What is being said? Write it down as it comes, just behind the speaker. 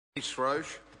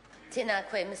Tēnā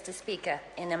koe, Mr. Speaker.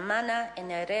 E ngā mana, e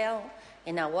ngā reo,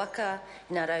 e ngā waka,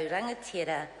 e ngā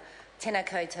raurangatira, tēnā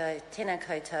koutou, tēnā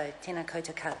koutou, tēnā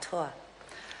koutou katoa.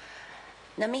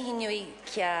 Ngā mihi nui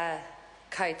kia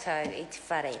koutou I te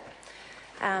whare.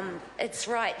 It's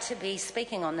right to be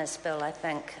speaking on this bill, I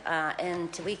think, in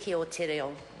Te Wiki o Te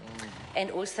Reo,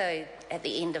 and also at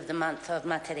the end of the month of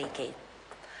Matariki,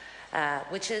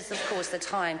 which is, of course, the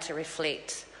time to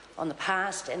reflect on the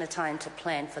past and a time to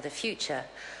plan for the future.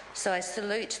 So I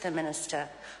salute the Minister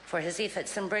for his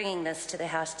efforts in bringing this to the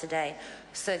House today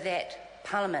so that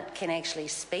Parliament can actually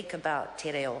speak about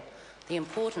Te Reo, the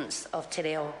importance of Te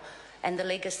Reo and the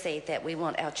legacy that we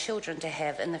want our children to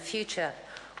have in the future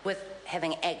with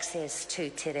having access to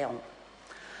Te Reo.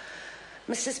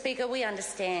 Mr. Speaker, we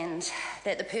understand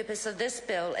that the purpose of this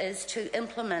bill is to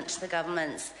implement the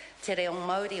government's Te Reo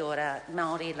Maori Ora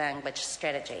Maori language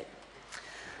strategy.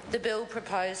 The bill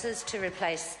proposes to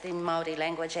replace the Maori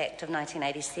Language Act of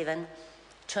 1987,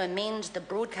 to amend the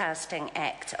Broadcasting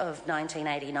Act of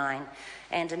 1989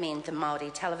 and amend the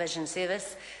Māori Television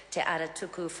Service Te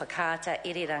Aratuku Whakaata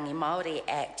Irirangi Māori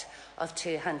Act of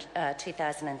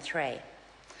 2003.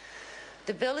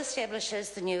 The bill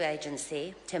establishes the new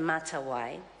agency, Te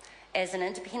Matawai, as an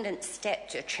independent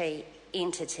statutory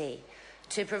entity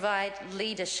to provide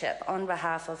leadership on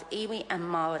behalf of iwi and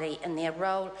Māori in their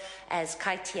role as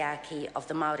kaitiaki of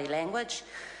the Māori language,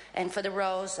 and for the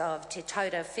roles of Te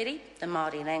Taura Whiri, the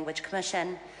Māori Language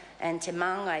Commission, and Te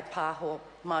Māngai Pāho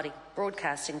Māori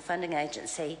Broadcasting Funding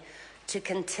Agency to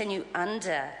continue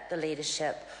under the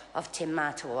leadership of Te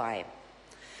Matawai.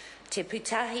 Te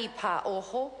Putahi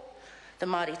Pāoho, the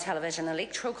Māori Television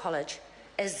Electoral College,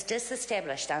 is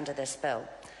disestablished under this bill,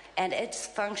 and its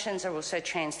functions are also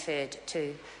transferred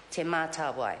to Te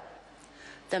Matawai.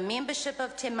 The membership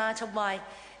of Te Matawai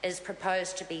is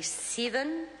proposed to be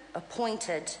 7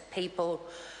 appointed people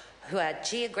who are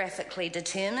geographically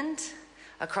determined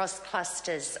across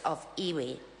clusters of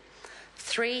iwi,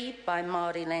 3 by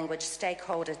Māori language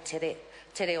stakeholder Te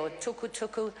Reo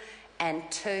Tukutuku, and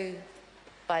 2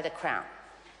 by the Crown.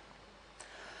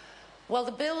 While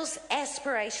the bill's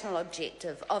aspirational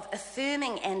objective of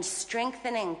affirming and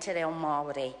strengthening Te Reo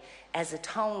Māori as a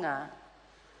taonga,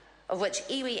 of which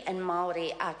iwi and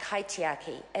Māori are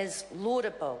kaitiaki, is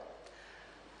laudable,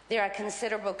 there are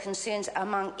considerable concerns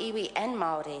among iwi and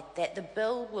Māori that the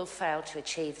bill will fail to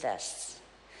achieve this.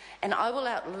 And I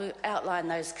will outline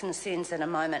those concerns in a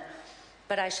moment,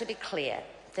 but I should be clear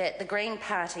that the Green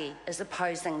Party is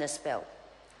opposing this bill.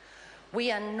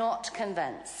 We are not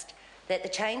convinced that the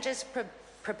changes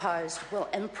proposed will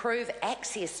improve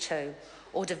access to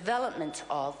or development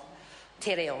of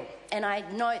Te Reo, and I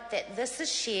note that this is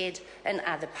shared in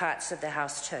other parts of the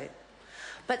House too.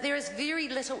 But there is very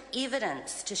little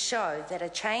evidence to show that a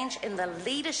change in the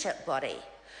leadership body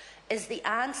is the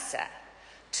answer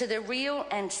to the real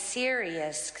and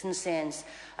serious concerns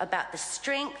about the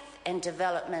strength and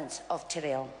development of Te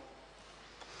Reo.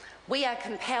 We are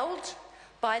compelled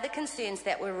by the concerns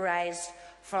that were raised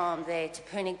from the Te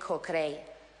Puni Kokore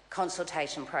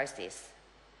consultation process.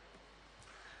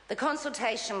 The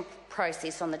consultation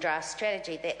process on the draft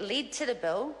strategy that led to the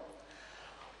bill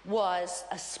was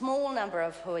a small number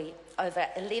of hui over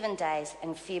 11 days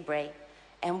in February,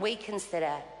 and we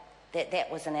consider that that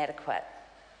was inadequate.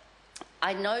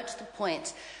 I note the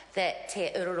point that Te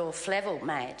Ururo Flavel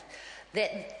made,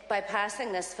 that by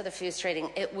passing this for the first reading,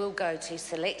 it will go to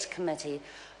select committee.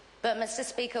 But, Mr.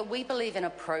 Speaker, we believe in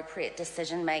appropriate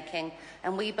decision-making,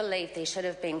 and we believe there should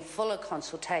have been fuller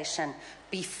consultation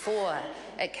before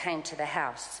it came to the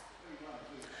House.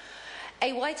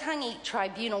 A Waitangi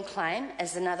Tribunal claim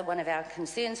is another one of our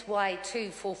concerns,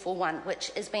 Y2441,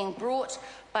 which is being brought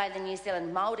by the New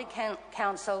Zealand Māori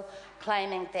Council,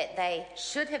 claiming that they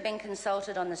should have been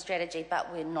consulted on the strategy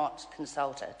but were not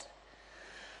consulted.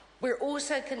 We're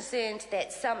also concerned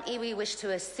that some iwi wish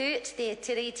to assert their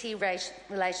tiriti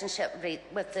relationship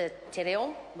with the Te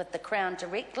Reo, with the Crown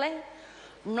directly,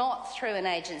 not through an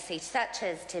agency such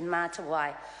as Te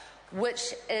Matawai,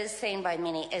 which is seen by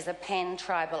many as a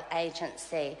pan-tribal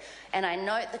agency. And I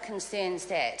note the concerns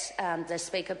that the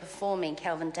Speaker before me,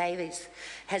 Kelvin Davies,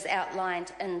 has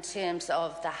outlined in terms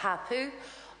of the hapu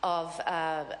of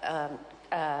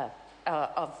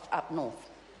up north.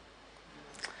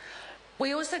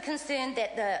 We also concerned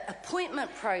that the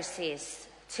appointment process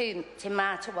to Te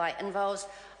Matawai involves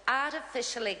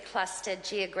artificially clustered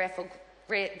geographical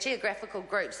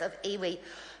groups of iwi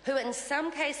who in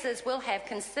some cases will have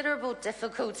considerable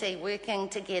difficulty working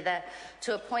together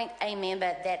to appoint a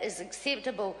member that is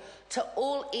acceptable to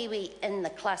all iwi in the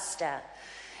cluster.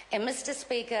 And Mr.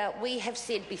 Speaker, we have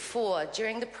said before,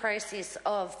 during the process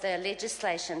of the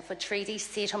legislation for treaty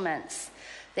settlements,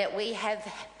 that we have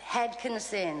had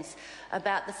concerns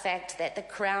about the fact that the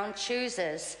Crown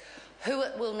chooses who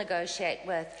it will negotiate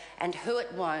with and who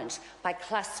it won't by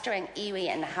clustering iwi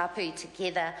and hapu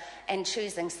together and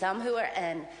choosing some who are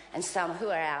in and some who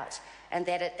are out, and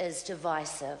that it is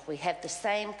divisive. We have the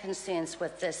same concerns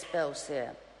with this bill,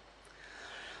 sir.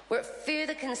 We're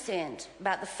further concerned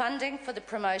about the funding for the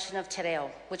promotion of te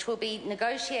reo, which will be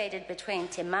negotiated between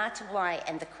Te Mātāwai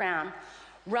and the Crown,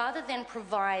 rather than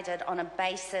provided on a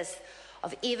basis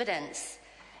of evidence.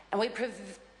 And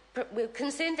we're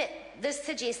concerned that this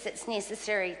suggests it's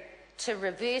necessary to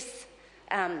reverse.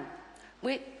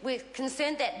 We're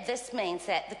concerned that this means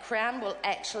that the Crown will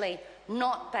actually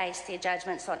not base their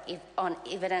judgments on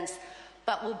evidence,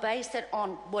 but will base it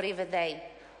on whatever they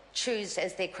choose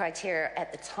as their criteria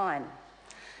at the time.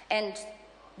 And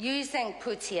using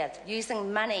putia,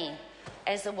 using money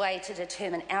as a way to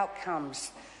determine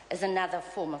outcomes, is another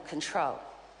form of control.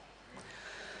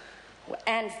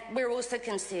 And we're also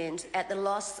concerned at the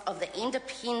loss of the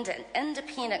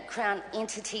independent Crown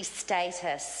entity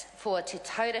status for Te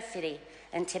Taurawhiri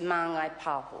and Te Māngai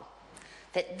Pāho,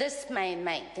 that this may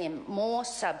make them more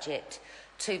subject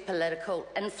to political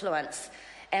influence.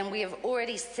 And we have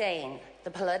already seen the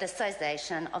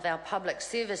politicisation of our public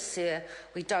service, sir.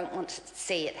 We don't want to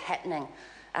see it happening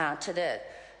to the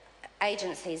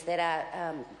agencies that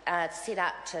are set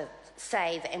up to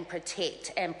save and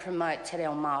protect and promote te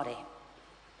reo Māori.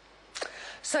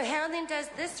 So how then does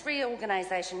this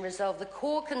reorganisation resolve the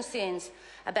core concerns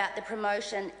about the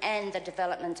promotion and the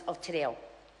development of te reo?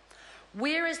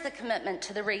 Where is the commitment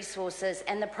to the resources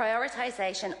and the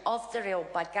prioritisation of te reo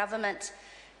by government,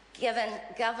 given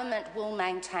government will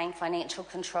maintain financial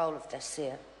control of this,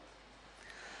 sir?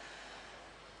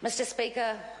 Mr.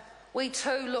 Speaker, we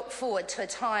too look forward to a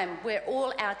time where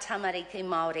all our tamariki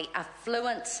Māori are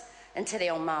fluent in te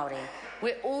reo Māori,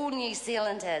 where all New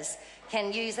Zealanders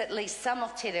can use at least some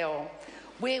of te reo,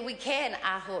 where we can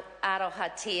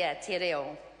arohatia te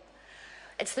reo.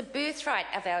 It's the birthright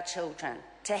of our children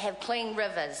to have clean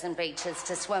rivers and beaches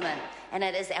to swim in, and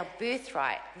it is our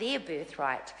birthright, their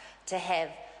birthright, to have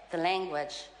the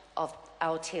language of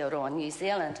Aotearoa New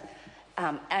Zealand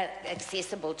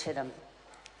accessible to them.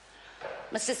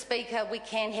 Mr. Speaker, we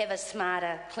can have a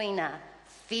smarter, cleaner,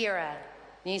 fairer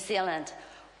New Zealand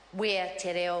where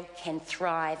te reo can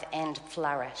thrive and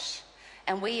flourish.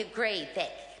 And we agree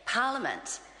that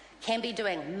Parliament can be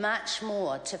doing much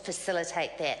more to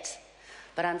facilitate that.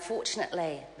 But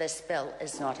unfortunately, this bill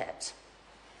is not it.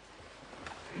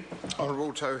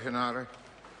 Honourable Tau Henare.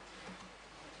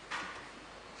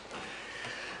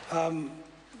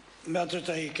 Mea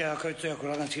tutai kia koutou aku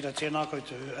rangatira tēnā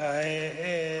koutou.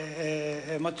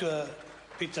 Matua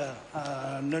pita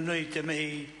nunui te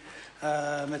mihi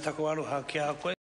me taku aroha kia koe.